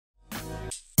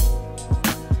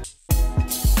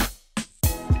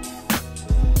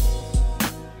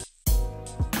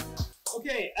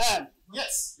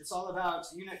Yes, it's all about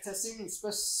unit testing,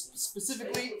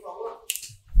 specifically.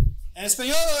 ¿En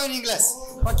español o en inglés?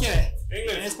 ¿Cuál quiere?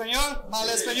 English. ¿En español? ¿Mal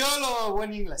español o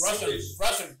buen inglés?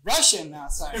 Russian. Russian? No,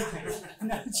 sorry.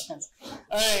 No chance.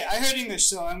 All right, I heard English,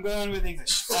 so I'm going with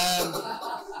English.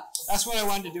 That's what I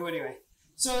wanted to do anyway.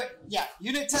 So, yeah,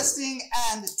 unit testing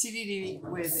and TDD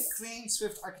with clean,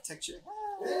 swift architecture.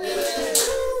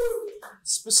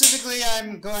 Specifically,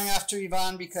 I'm going after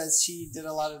Ivan because he did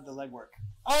a lot of the legwork.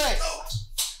 All right,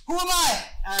 who am I?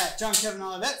 John Kevin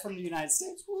Olivet from the United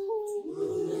States.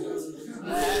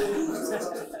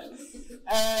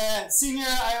 Senior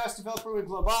iOS developer with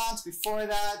Globant. Before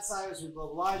that, I was with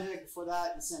Global Logic. Before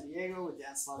that, in San Diego with the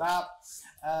Anslab app.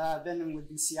 Been with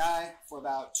BCI for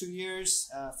about 2 years.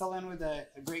 Fell in with a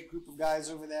great group of guys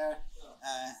over there.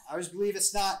 I always believe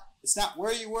it's not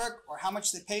where you work or how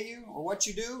much they pay you or what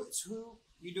you do. It's who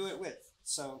you do it with.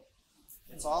 So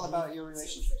it's all about your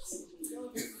relationships.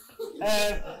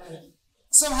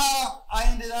 Somehow I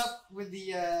ended up with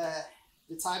the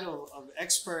title of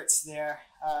experts there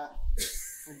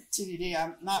for TDD.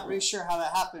 I'm not really sure how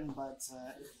that happened, but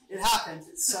it happened.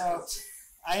 So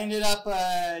I ended up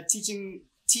teaching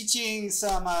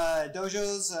some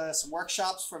dojos, some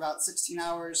workshops for about 16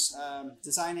 hours,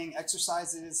 designing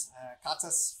exercises,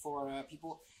 katas for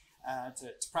people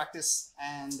to practice.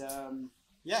 And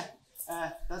yeah,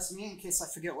 that's me in case I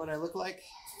forget what I look like.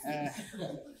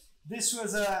 This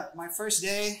was my first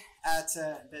day at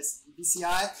this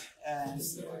BCI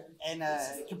in a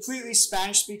completely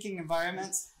Spanish-speaking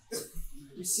environment.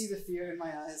 You see the fear in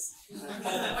my eyes.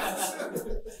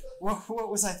 What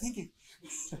was I thinking?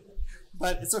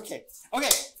 But it's okay.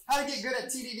 Okay, how to get good at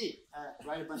TDD?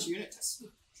 Write a bunch of unit tests.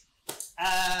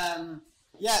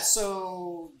 Yeah,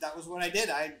 so that was what I did.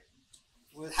 I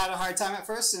had a hard time at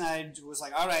first, and I was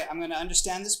like, all right, I'm going to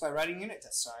understand this by writing unit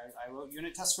tests. So I wrote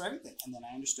unit tests for everything, and then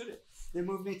I understood it. They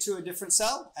moved me to a different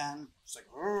cell, and it's like,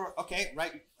 okay,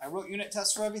 right. I wrote unit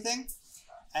tests for everything,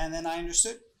 and then I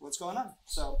understood what's going on.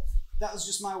 So that was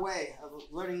just my way of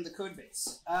learning the code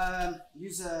base.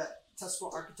 Use a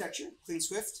testable architecture, clean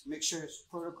Swift. Make sure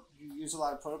you use a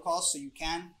lot of protocols so you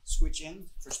can switch in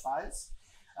for spies.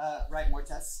 Write more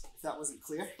tests, if that wasn't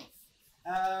clear.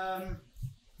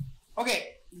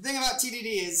 Okay, the thing about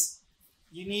TDD is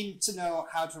you need to know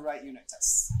how to write unit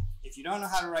tests. If you don't know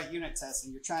how to write unit tests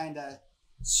and you're trying to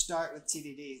start with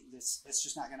TDD, it's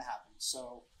just not going to happen.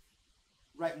 So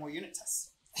write more unit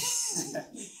tests.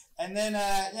 And then,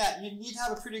 yeah, you need to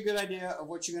have a pretty good idea of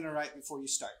what you're going to write before you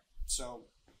start. So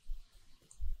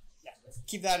yeah,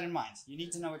 keep that in mind. You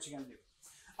need to know what you're going to do.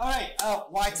 All right,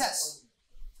 why test?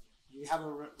 You have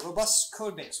a robust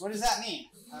code base. What does that mean?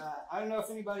 I don't know if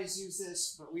anybody's used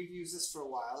this, but we've used this for a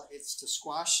while. It's to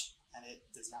squash, and it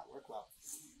does not work well.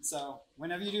 So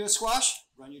whenever you do a squash,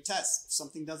 run your tests. If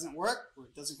something doesn't work or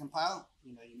it doesn't compile,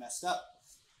 you know you messed up.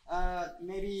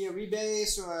 Maybe a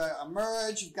rebase or a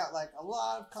merge, you've got like a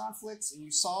lot of conflicts and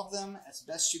you solve them as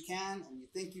best you can and you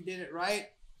think you did it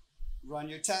right, run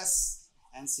your tests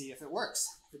and see if it works.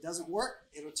 If it doesn't work,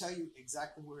 it'll tell you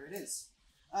exactly where it is.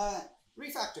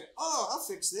 Refactor. Oh, I'll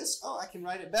fix this. Oh, I can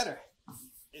write it better.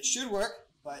 It should work,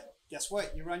 but guess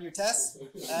what? You run your tests.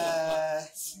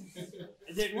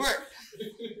 It didn't work,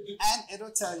 and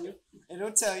it'll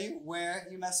tell you where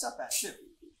you messed up at too.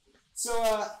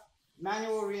 So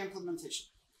manual reimplementation.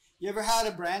 You ever had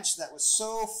a branch that was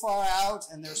so far out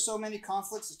and there's so many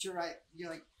conflicts that you're like,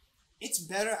 it's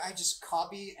better I just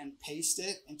copy and paste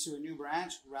it into a new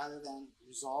branch rather than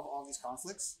resolve all these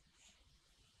conflicts?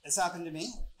 This happened to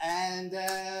me. And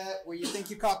where you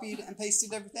think you copied and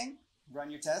pasted everything,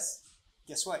 run your tests.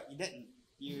 Guess what? You didn't.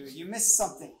 You missed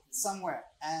something somewhere,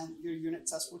 and your unit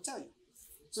test will tell you.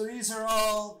 So these are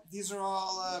all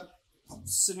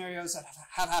scenarios that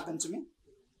have happened to me.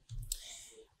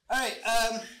 All right.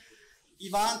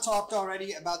 Ivan talked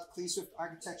already about the clean Swift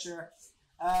architecture.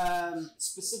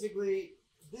 Specifically,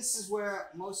 this is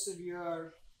where most of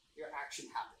your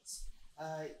action happens.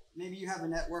 Maybe you have a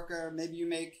networker, maybe you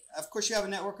make, of course you have a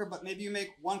networker, but maybe you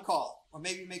make one call, or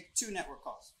maybe you make 2 network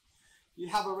calls. You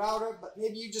have a router, but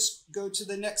maybe you just go to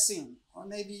the next scene, or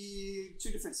maybe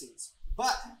 2 different scenes.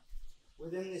 But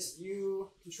within this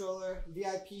view controller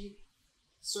VIP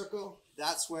circle,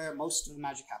 that's where most of the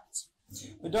magic happens.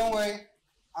 But don't worry,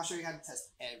 I'll show you how to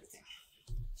test everything.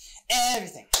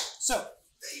 Everything. So,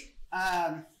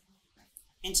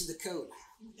 into the code.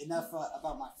 Enough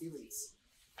about my feelings.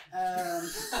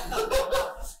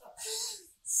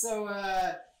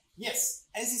 Yes,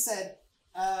 as he said,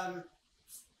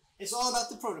 it's all about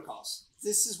the protocols.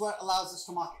 This is what allows us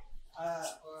to mock it,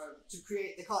 or to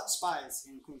create, they call it spies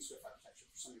in clean Swift architecture.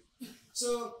 some reason.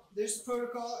 So there's the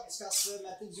protocol. It's got the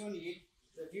methods you'll need.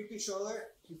 The view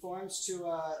controller conforms to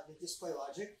the display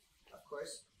logic, of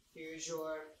course. Here's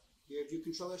your view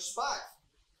controller SPY.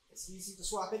 It's easy to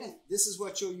swap it in. This is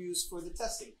what you'll use for the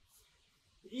testing.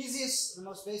 The easiest, the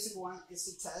most basic one is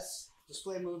to test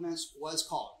display movements was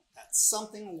called. That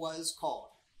something was called.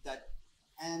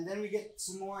 And then we get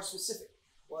some more specific.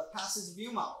 Well, it passes a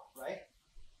view model, right?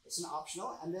 It's an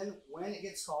optional, and then when it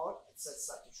gets called, it sets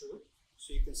that to true.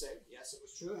 So you can say, yes, it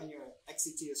was true, and your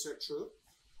XCT assert true.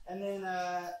 And then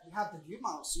you have the view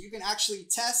model, so you can actually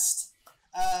test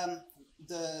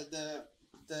the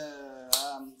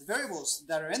variables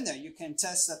that are in there. You can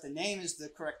test that the name is the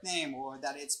correct name, or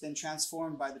that it's been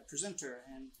transformed by the presenter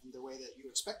in the way that you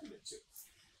expected it to.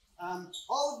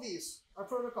 All of these are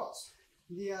protocols.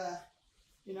 The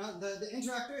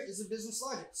interactor is a business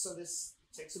logic, so this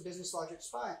takes a business logic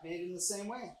SPY made in the same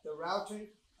way. The routing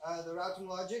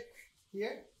logic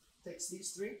here takes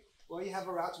these three. Well, you have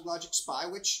a routing logic SPY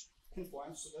which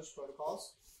conforms to those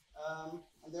protocols,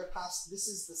 and they're passed. This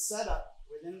is the setup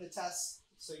within the test,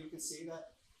 so you can see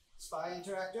that SPY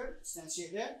interactor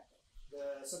instantiate there.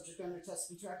 The subject under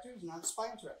test interactor is now the SPY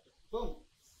interactor. Boom.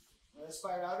 The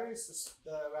SPY router is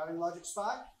the routing logic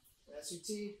SPY. The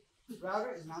SUT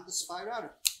router is now the SPY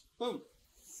router. Boom.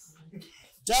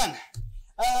 Done.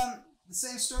 The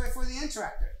same story for the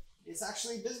interactor. It's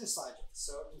actually business logic.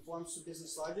 So it conforms to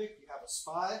business logic. You have a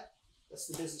SPY. That's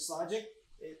the business logic.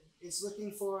 It's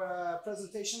looking for a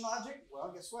presentation logic.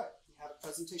 Well, guess what? You have a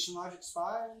presentation logic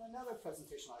SPY and another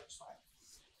presentation logic SPY.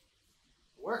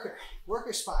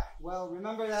 Worker SPY. Well,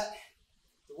 remember that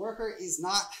the worker is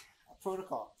not a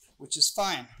protocol, which is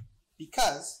fine,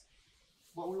 because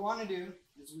what we want to do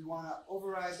is we want to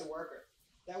override the worker.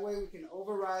 That way we can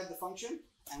override the function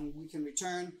and we can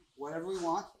return whatever we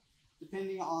want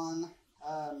depending on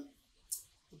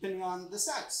the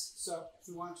status. So if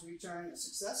we want to return a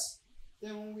success,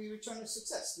 then when we return a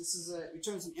success, this is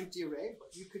returns an empty array,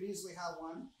 but you could easily have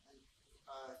one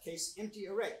case empty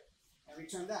array and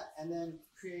return that, and then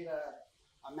create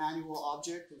a manual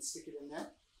object and stick it in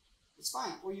there. It's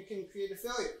fine. Or you can create a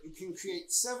failure. You can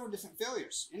create several different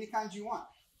failures, any kind you want.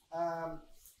 Of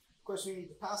course, we need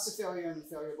to pass the failure in the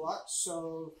failure block.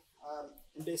 So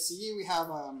in base CE, we have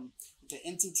the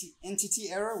entity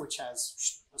error, which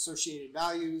has associated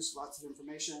values, lots of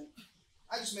information.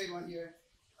 I just made one here,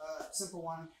 simple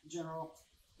one, general,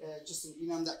 just an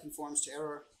enum that conforms to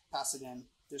error, pass it in.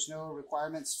 There's no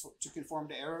requirements to conform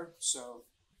to error, so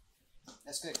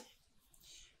that's good.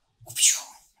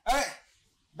 All right,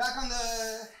 back on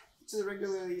to the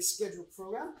regularly scheduled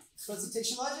program.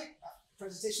 Presentation logic for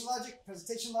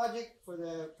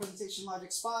the presentation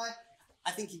logic SPY.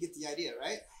 I think you get the idea,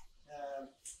 right?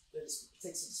 This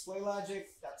takes a display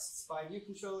logic. That's the SPY view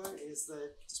controller. Is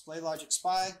the display logic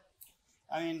SPY.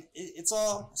 I mean, it's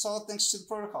all thanks to the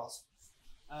protocols.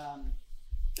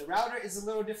 The router is a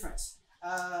little different.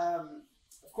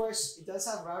 Of course, it does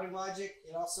have routing logic.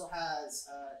 It also has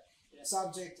in its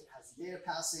object. It has data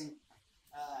passing.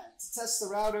 To test the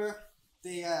router,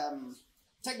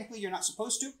 technically you're not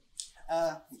supposed to,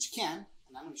 but you can,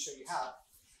 and I'm going to show you how.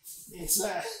 It's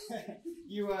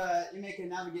you make a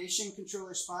navigation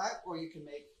controller SPY, or you can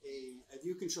make a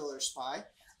view controller SPY.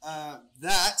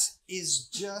 That is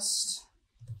just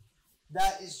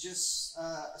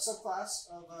a subclass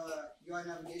of a UI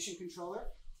navigation controller,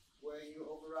 where you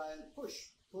override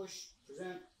push,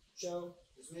 present, show,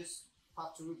 dismiss,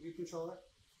 pop to root view controller.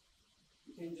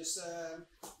 You can just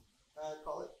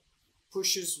call it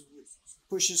push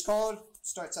is called,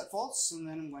 starts at false, and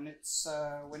then when it's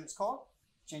called,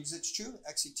 changes it to true.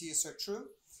 XCT assert true.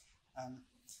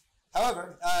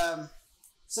 However,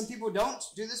 some people don't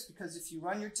do this, because if you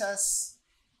run your tests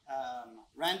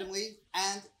randomly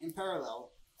and in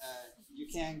parallel, you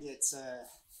can get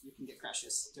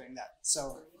crashes doing that.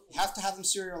 So you have to have them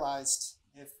serialized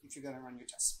if you're going to run your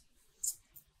tests,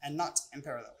 and not in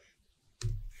parallel.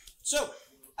 So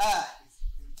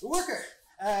the worker.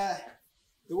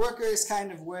 The worker is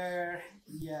kind of where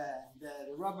the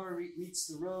rubber meets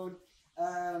the road.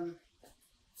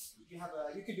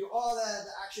 You could do all the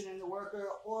action in the worker,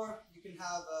 or you can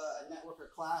have a networker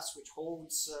class which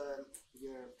holds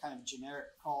your kind of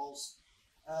generic calls.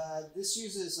 This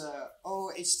uses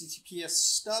OHTTPS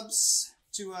stubs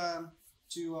to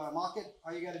mock it.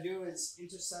 All you got to do is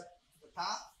intercept the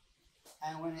path,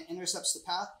 and when it intercepts the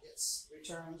path, it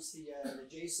returns the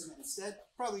JSON instead.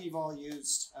 Probably you've all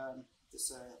used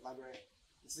this library.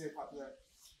 It's very popular.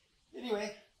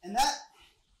 Anyway, and that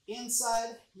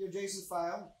inside your JSON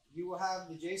file, you will have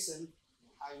the JSON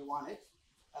how you want it,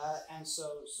 and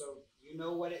so you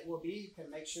know what it will be. You can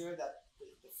make sure that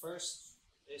the first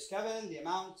there's Kevin. The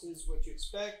amount is what you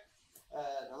expect.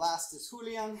 The last is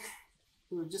Julian,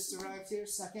 who just arrived here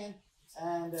second.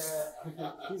 And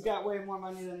he's got way more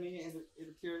money than me, it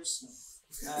appears.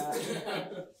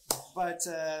 But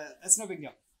that's no big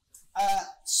deal.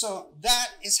 So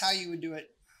that is how you would do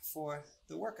it for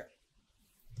the worker.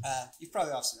 You've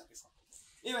probably all seen that before.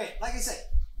 Anyway, like I said,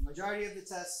 the majority of the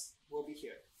tests will be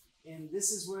here. And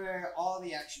this is where all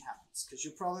the action happens, because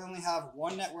you'll probably only have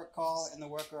one network call in the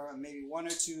worker and maybe one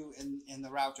or two in the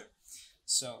router.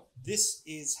 So this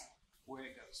is where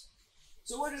it goes.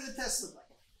 So what do the tests look like?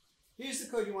 Here's the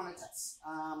code you want to test.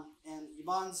 And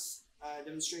Yvonne's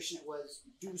demonstration, it was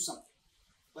do something.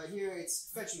 But here it's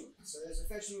fetch movement. So there's a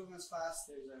fetch movements class,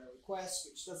 there's a request,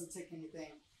 which doesn't take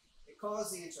anything. It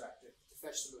calls the interactor to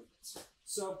fetch the movements.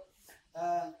 So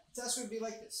test would be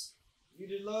like this. You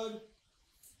did load,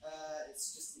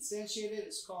 it's just instantiated,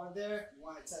 it's called there. You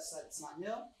want to test that it's not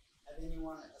nil, and then you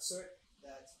want to assert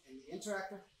that in the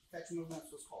interactor, fetch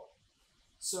movements was called.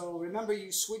 So remember,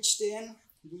 you switched in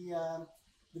the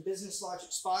business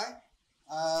logic spy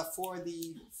for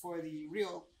the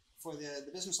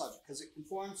business logic, because it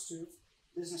conforms to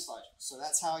business logic. So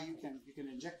that's how you can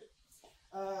inject it.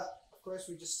 Of course,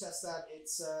 we just test that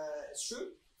it's true.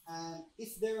 And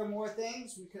if there are more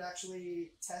things, we could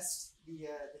actually test the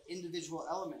individual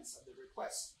elements of the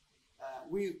request.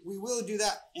 We will do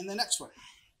that in the next one.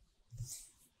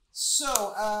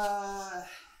 So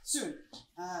soon,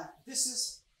 this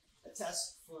is a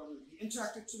test from the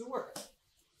interactor to the worker.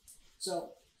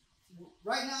 So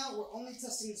right now, we're only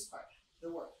testing this part,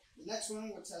 the worker. The next one,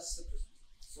 we'll test the presenter.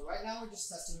 So right now, we're just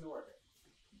testing the worker.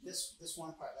 This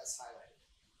one part that's highlighted.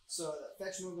 So the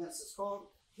fetch movements is called.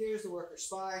 Here's the worker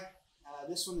spy.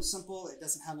 This one is simple. It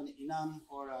doesn't have an enum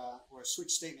or a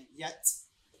switch statement yet.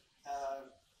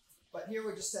 But here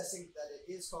we're just testing that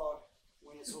it is called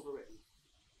when it's overwritten.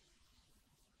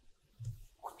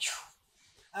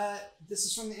 This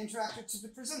is from the interactor to the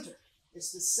presenter.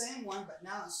 It's the same one, but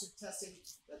now instead of testing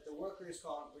that the worker is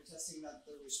called, we're testing that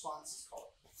the response is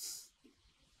called.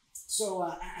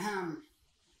 So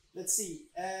let's see.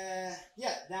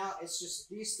 Yeah, now it's just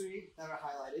these three that are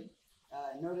highlighted.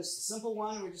 Notice the simple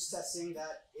one, we're just testing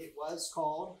that it was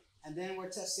called, and then we're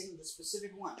testing the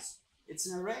specific ones. It's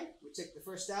an array, we take the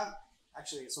first out,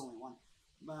 actually it's only one,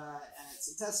 and it's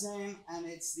a test name, and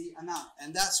it's the amount,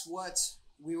 and that's what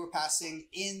we were passing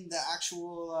in the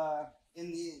actual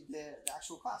the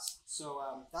actual class. So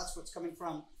that's what's coming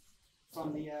from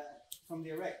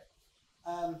the array.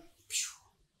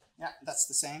 Yeah, that's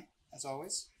the same as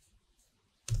always.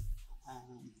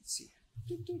 Let's see.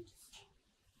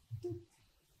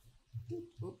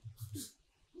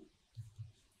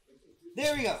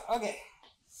 There we go. Okay.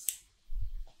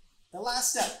 The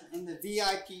last step in the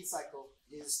VIP cycle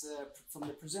is from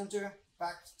the presenter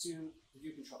back to the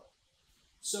view controller.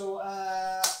 So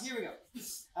here we go.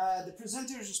 The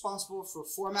presenter is responsible for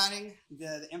formatting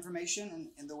the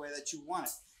information in the way that you want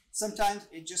it. Sometimes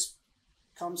it just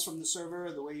comes from the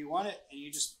server the way you want it, and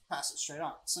you just pass it straight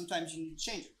on. Sometimes you need to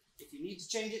change it. If you need to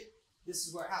change it, this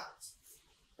is where it happens.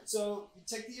 So you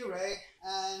take the array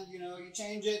and you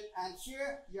change it, and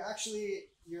here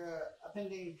you're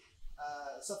appending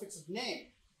suffix of name,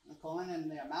 a colon,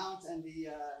 and the amount, and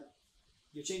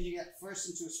you're changing it first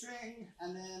into a string,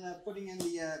 and then putting in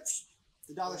the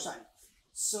 $sign.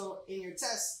 So in your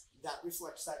test, that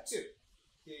reflects that too.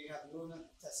 Here you have the movement,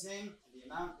 test name, and the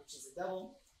amount, which is a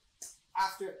double.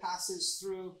 After it passes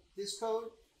through this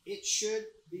code, it should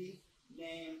be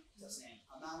name, test name,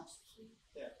 amount,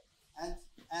 there.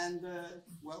 And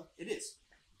well, it is.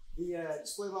 The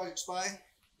display logic spy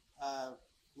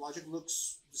logic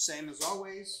looks the same as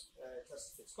always.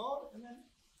 Test if it's called, and then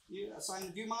you assign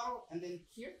the view model, and then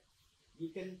here you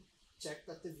can check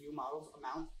that the view model's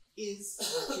amount is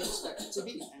what you expect it to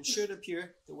be and should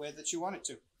appear the way that you want it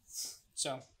to.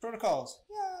 So protocols.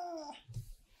 Yeah.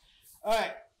 All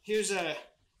right. Here's the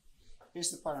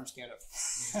part I'm scared of.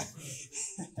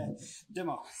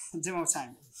 Demo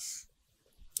time.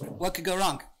 What could go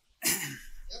wrong?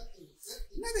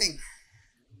 Nothing.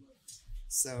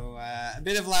 So a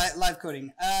bit of live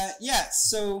coding. Yeah.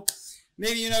 So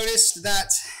maybe you noticed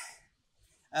that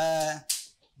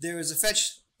there was a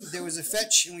fetch. There was a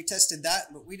fetch, and we tested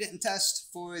that, but we didn't test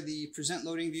for the present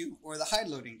loading view or the hide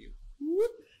loading view.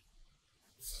 Whoop.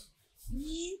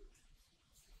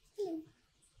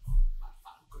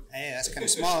 Hey, that's kind of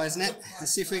small, isn't it?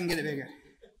 Let's see if we can get it bigger.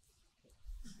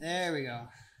 There we go.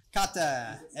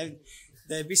 Kata.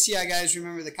 The BCI guys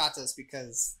remember the katas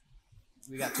because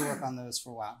we got to work on those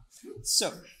for a while.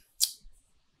 So,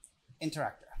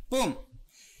 interactor. Boom.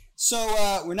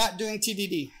 So we're not doing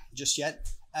TDD just yet.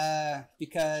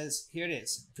 because here it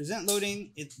is. Present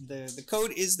loading, the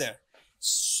code is there.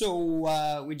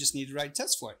 So we just need to write a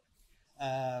test for it.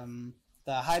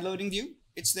 The hide loading view,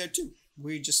 it's there too.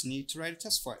 We just need to write a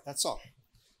test for it. That's all.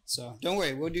 So don't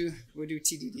worry, we'll do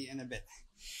TDD in a bit.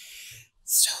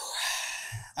 So,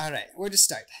 all right, where to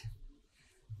start?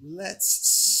 Let's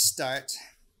start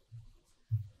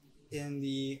in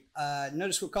the,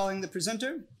 notice we're calling the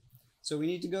presenter. So we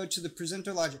need to go to the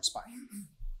presenter logic spy.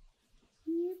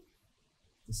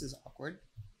 This is awkward.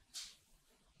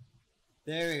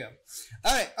 There we go.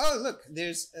 All right. Oh, look,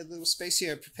 there's a little space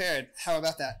here prepared. How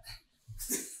about that?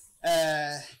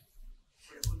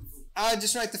 I'll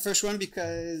just write the first one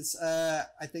because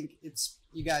I think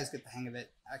you guys get the hang of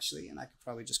it, actually, and I could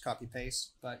probably just copy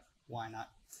paste, but why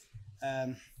not?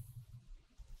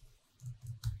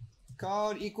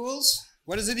 Called equals.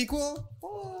 What does it equal?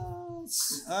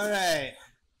 False. All right.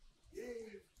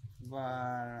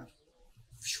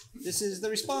 This is the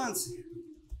response.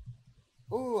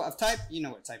 Oh, of type. You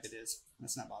know what type it is.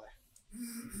 Let's not bother.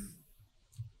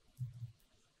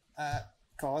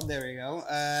 Called. There we go.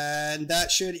 And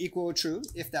that should equal true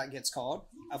if that gets called,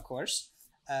 of course.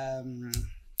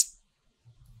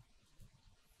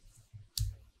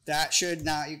 That should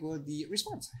now equal the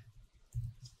response.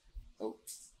 Oh,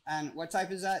 and what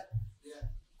type is that? Yeah.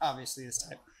 Obviously this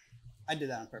type. I did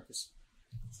that on purpose.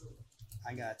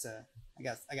 I got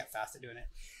fast at doing it.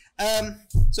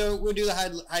 So we'll do the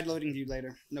hide loading view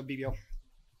later. No big deal.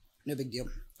 No big deal.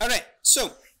 All right.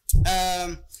 So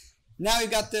now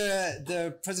we've got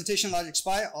the presentation logic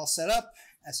spy all set up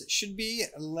as it should be.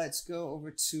 Let's go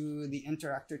over to the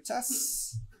interactor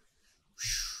tests.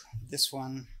 This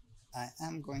one I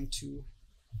am going to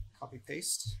copy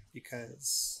paste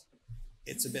because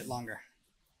it's a bit longer.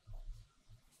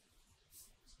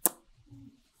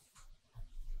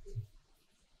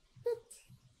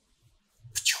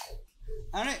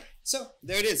 All right, so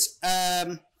there it is.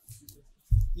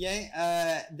 Yay,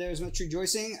 there's much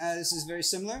rejoicing. This is very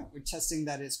similar. We're testing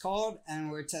that it's called,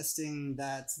 and we're testing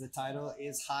that the title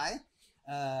is high.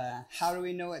 How do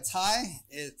we know it's high?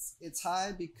 It's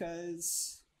high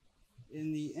because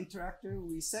in the interactor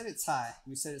we said it's high.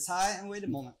 We said it's high, and wait a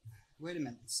minute.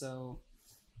 So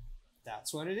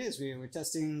that's what it is. We're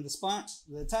testing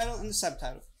the title, and the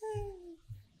subtitle.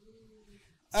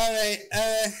 All right.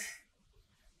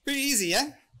 Pretty easy,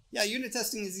 yeah? Yeah, unit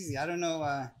testing is easy. I don't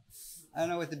know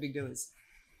what the big deal is.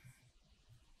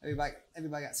 Everybody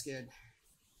got scared.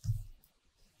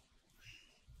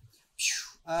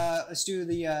 Let's do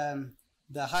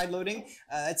the hide loading.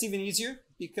 It's even easier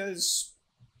because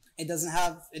it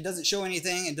doesn't show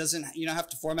anything. You don't have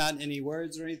to format any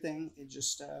words or anything. It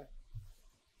just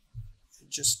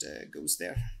goes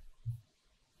there.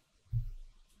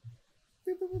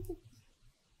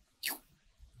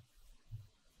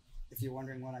 If you're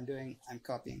wondering what I'm doing, I'm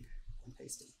copying and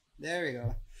pasting. There we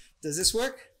go. Does this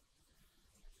work?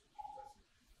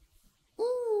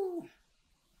 Ooh.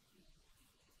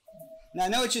 Now I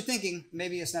know what you're thinking.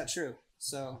 Maybe it's not true.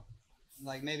 So,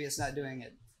 like maybe it's not doing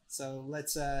it. So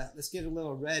let's get a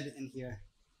little red in here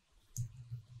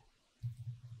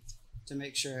to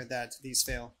make sure that these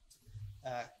fail.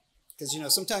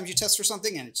 Because sometimes you test for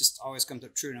something and it just always comes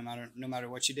up true no matter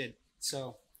what you did.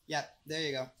 So yeah, there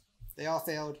you go. They all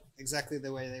failed exactly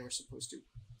the way they were supposed to.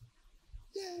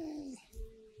 Yay!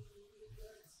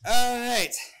 All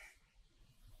right.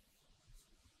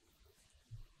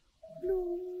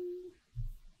 Ooh,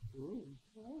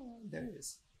 oh, there it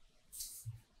is.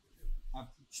 I'll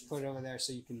just put it over there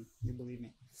so you believe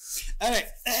me. All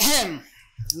right.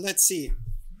 Let's see.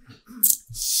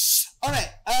 All right.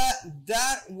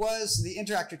 That was the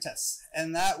interactor test,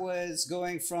 and that was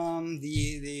going from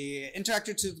the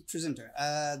interactor to the presenter.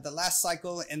 The last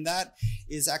cycle in that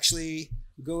is actually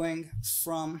going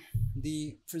from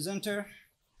the presenter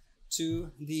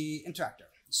to the interactor.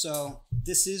 So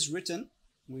this is written.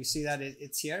 We see that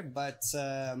it's here, but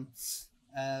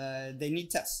they need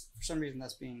tests. For some reason,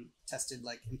 that's being tested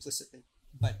like implicitly.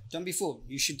 But don't be fooled.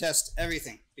 You should test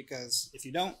everything, because if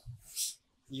you don't,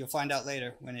 you'll find out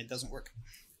later when it doesn't work.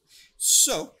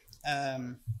 So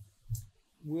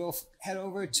we'll head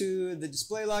over to the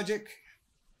display logic.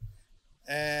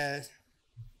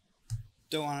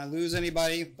 Don't want to lose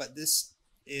anybody, but this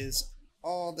is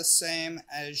all the same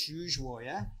as usual,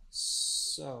 yeah?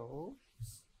 So,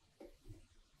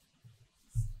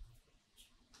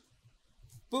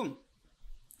 boom.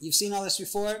 You've seen all this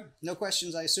before. No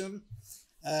questions, I assume.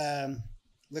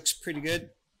 Looks pretty good.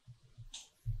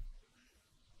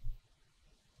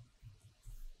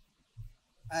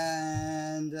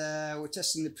 And we're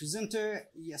testing the presenter.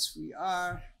 Yes, we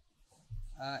are.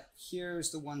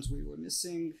 Here's the ones we were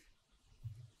missing.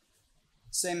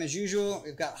 Same as usual,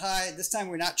 we've got hi. This time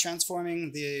we're not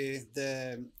transforming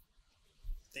the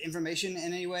information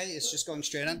in any way. It's just going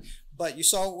straight on. But you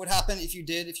saw what would happen if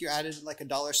you added like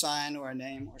a $sign or a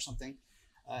name or something.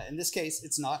 In this case,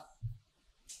 it's not.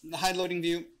 The hide loading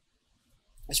view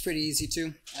is pretty easy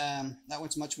too. That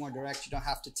one's much more direct. You don't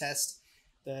have to test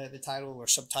the title or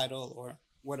subtitle or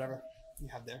whatever you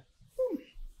have there.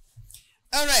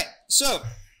 All right, so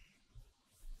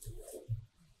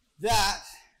that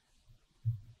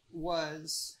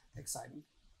was exciting.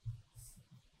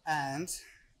 And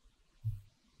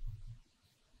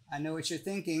I know what you're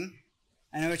thinking.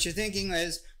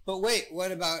 Is, but wait,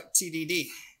 what about TDD?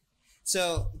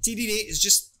 So TDD is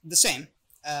just the same.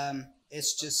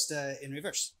 It's just in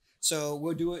reverse. So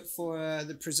we'll do it for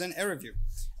the present error view.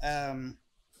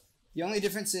 The only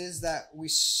difference is that we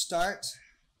start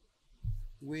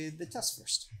with the test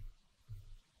first.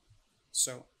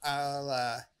 So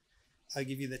I'll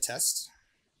give you the test.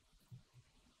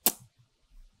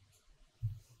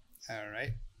 All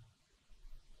right,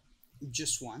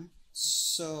 just one.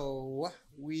 So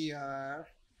we are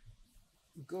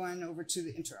going over to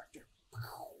the interactor,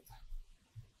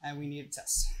 and we need a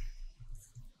test.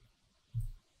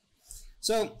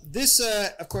 So this,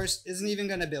 of course, isn't even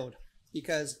going to build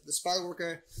because the spy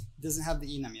worker doesn't have the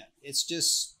enum yet. It's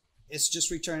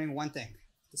just returning one thing.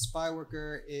 The spy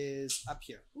worker is up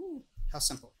here. Ooh, how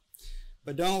simple.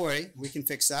 But don't worry, we can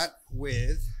fix that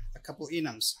with a couple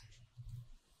enums.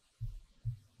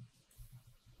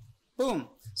 Boom.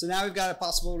 So now we've got a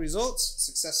possible results,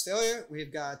 success, failure.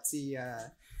 We've got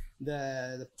an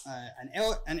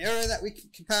error that we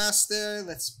can pass there.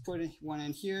 Let's put one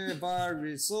in here. Bar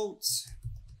results.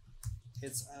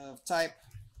 It's of type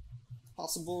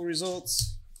possible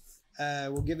results.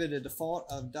 We'll give it a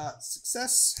default of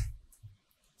 .success,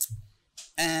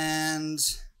 and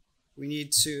we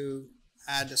need to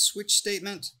add a switch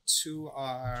statement to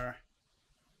our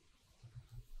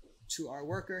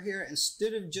worker here.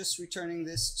 Instead of just returning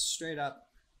this straight up,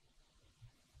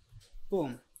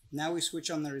 boom, now we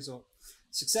switch on the result.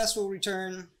 Success will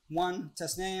return 1,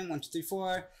 test name, 1, 2, 3,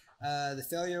 4. The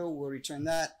failure will return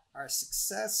that. Our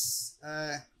success,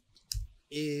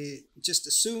 it just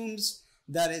assumes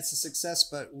that it's a success,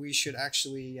 but we should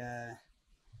actually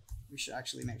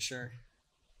make sure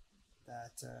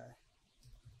that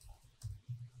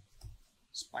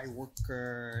spy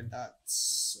worker dot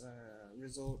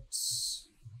results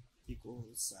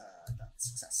equals dot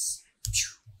success.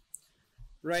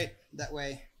 Right, that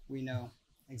way we know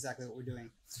exactly what we're doing.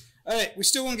 All right, we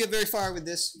still won't get very far with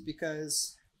this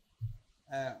because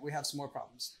we have some more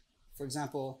problems. For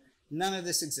example, none of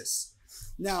this exists.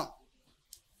 Now,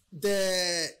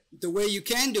 the way you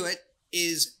can do it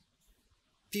is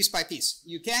piece by piece.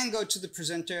 You can go to the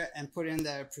presenter and put in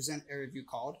the present error view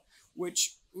called,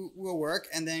 which will work,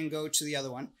 and then go to the other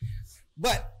one.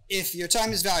 But if your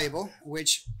time is valuable,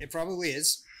 which it probably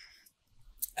is,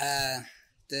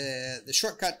 the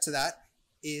shortcut to that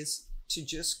is to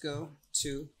just go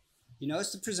to,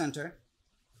 it's the presenter.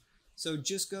 So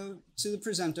just go to the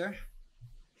presenter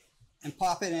and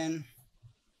pop it in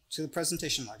to the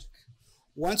presentation logic.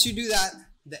 Once you do that,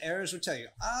 the errors will tell you,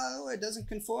 oh, it doesn't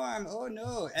conform, oh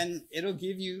no, and it'll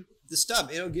give you the stub.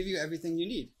 It'll give you everything you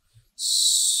need.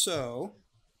 So,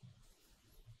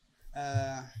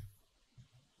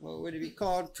 what would it be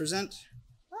called? Present.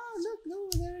 Oh, look, no,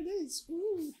 there it is.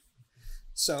 Ooh.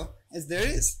 So, there it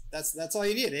is. That's all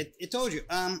you need. It told you.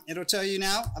 It'll tell you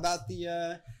now about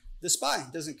the spy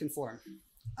doesn't conform.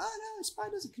 Oh no, the spy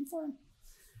doesn't conform.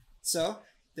 So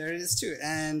there it is too,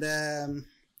 and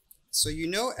so you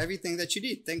know everything that you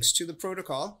need thanks to the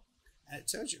protocol, and it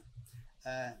tells you.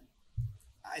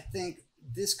 I think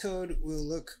this code will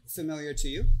look familiar to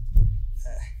you,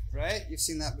 right? You've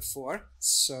seen that before,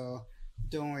 so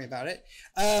don't worry about it.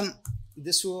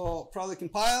 This will probably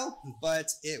compile,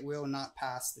 but it will not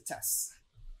pass the test.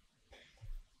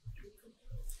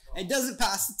 It doesn't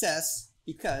pass the test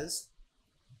because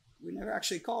we never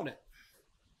actually called it.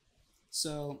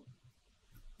 So,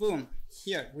 boom,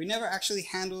 here, we never actually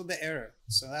handled the error.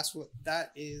 So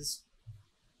that is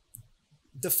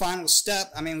the final step.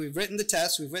 I mean, we've written the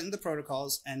test, we've written the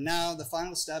protocols, and now the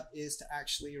final step is to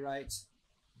actually write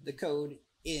the code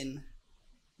in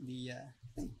the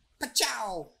thing.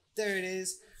 Pachow! There it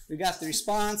is. We got the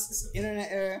response. It's internet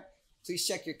error. Please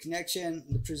check your connection.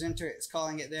 The presenter is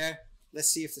calling it there. Let's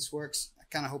see if this works. I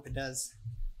kind of hope it does,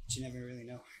 but you never really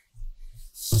know.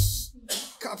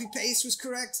 Copy paste was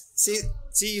correct. See,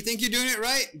 you think you're doing it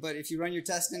right, but if you run your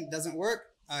test and it doesn't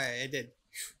work, all right, it did.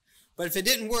 But if it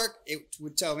didn't work, it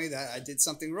would tell me that I did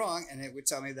something wrong, and it would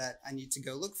tell me that I need to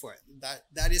go look for it.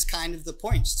 That is kind of the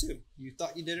point too. You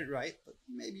thought you did it right, but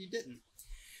maybe you didn't.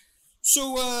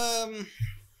 So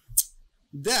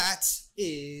that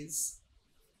is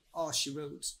all she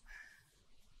wrote.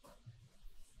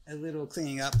 A little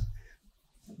cleaning up.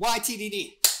 Why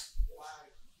TDD?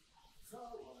 Do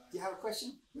you have a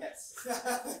question? Yes.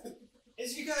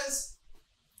 It's because,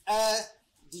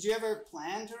 did you ever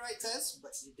plan to write tests,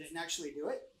 but you didn't actually do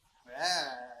it?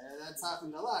 Yeah, that's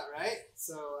happened a lot, right?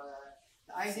 So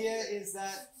the idea is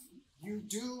that you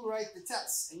do write the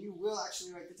tests, and you will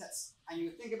actually write the tests. And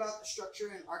you think about the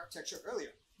structure and architecture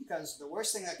earlier, because the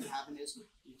worst thing that can happen is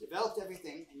you developed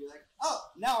everything, and you're like, oh,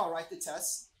 now I'll write the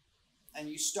tests. And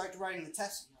you start writing the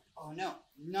test, and you're like, oh no,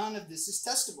 none of this is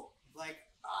testable. Like,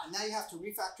 now you have to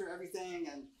refactor everything,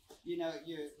 and you know,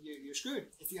 you're screwed.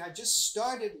 If you had just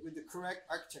started with the correct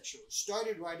architecture,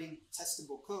 started writing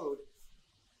testable code,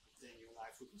 then your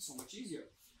life would be so much easier.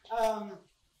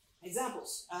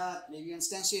 Examples. Maybe you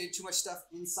instantiated too much stuff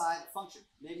inside a function.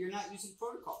 Maybe you're not using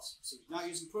protocols. So if you're not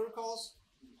using protocols,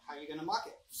 how are you going to mock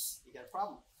it? You got a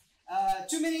problem.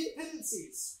 Too many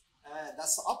dependencies.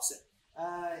 That's the opposite.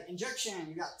 Injection,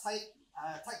 you got tight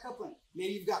coupling.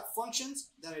 Maybe you've got functions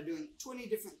that are doing 20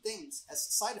 different things as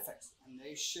side effects, and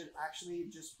they should actually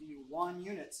just be one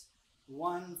unit,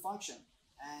 one function.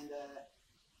 And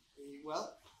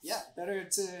well, yeah, better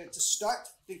to start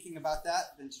thinking about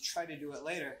that than to try to do it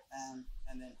later, and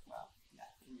then, well, yeah,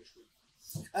 then you're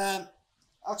screwed.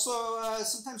 Also,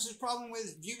 sometimes there's a problem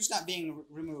with views not being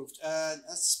removed. That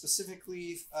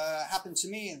specifically happened to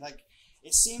me. Like,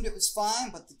 it seemed it was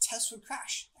fine, but the test would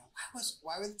crash.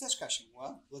 Why were the tests crashing?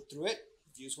 Well, looked through it,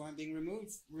 views weren't being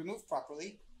removed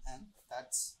properly, and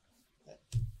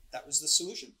that was the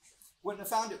solution. Wouldn't have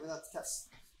found it without the test.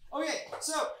 Okay,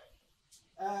 so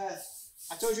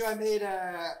I told you I made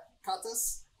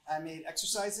katas. I made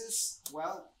exercises.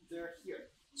 Well, they're here.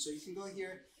 So you can go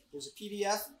here. There's a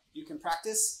PDF. You can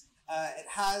practice. It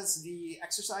has the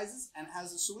exercises and it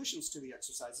has the solutions to the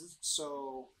exercises.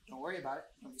 So don't worry about it.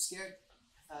 Don't be scared.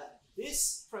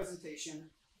 This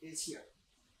presentation is here.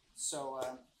 So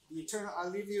I'll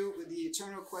leave you with the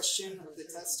eternal question of the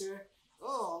tester.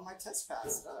 Oh, my test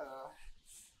passed.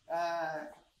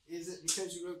 Is it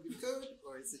because you wrote good code,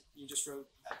 or is it you just wrote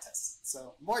bad tests?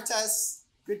 So more tests,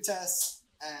 good tests,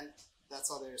 and that's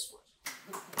all there is for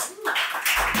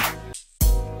it.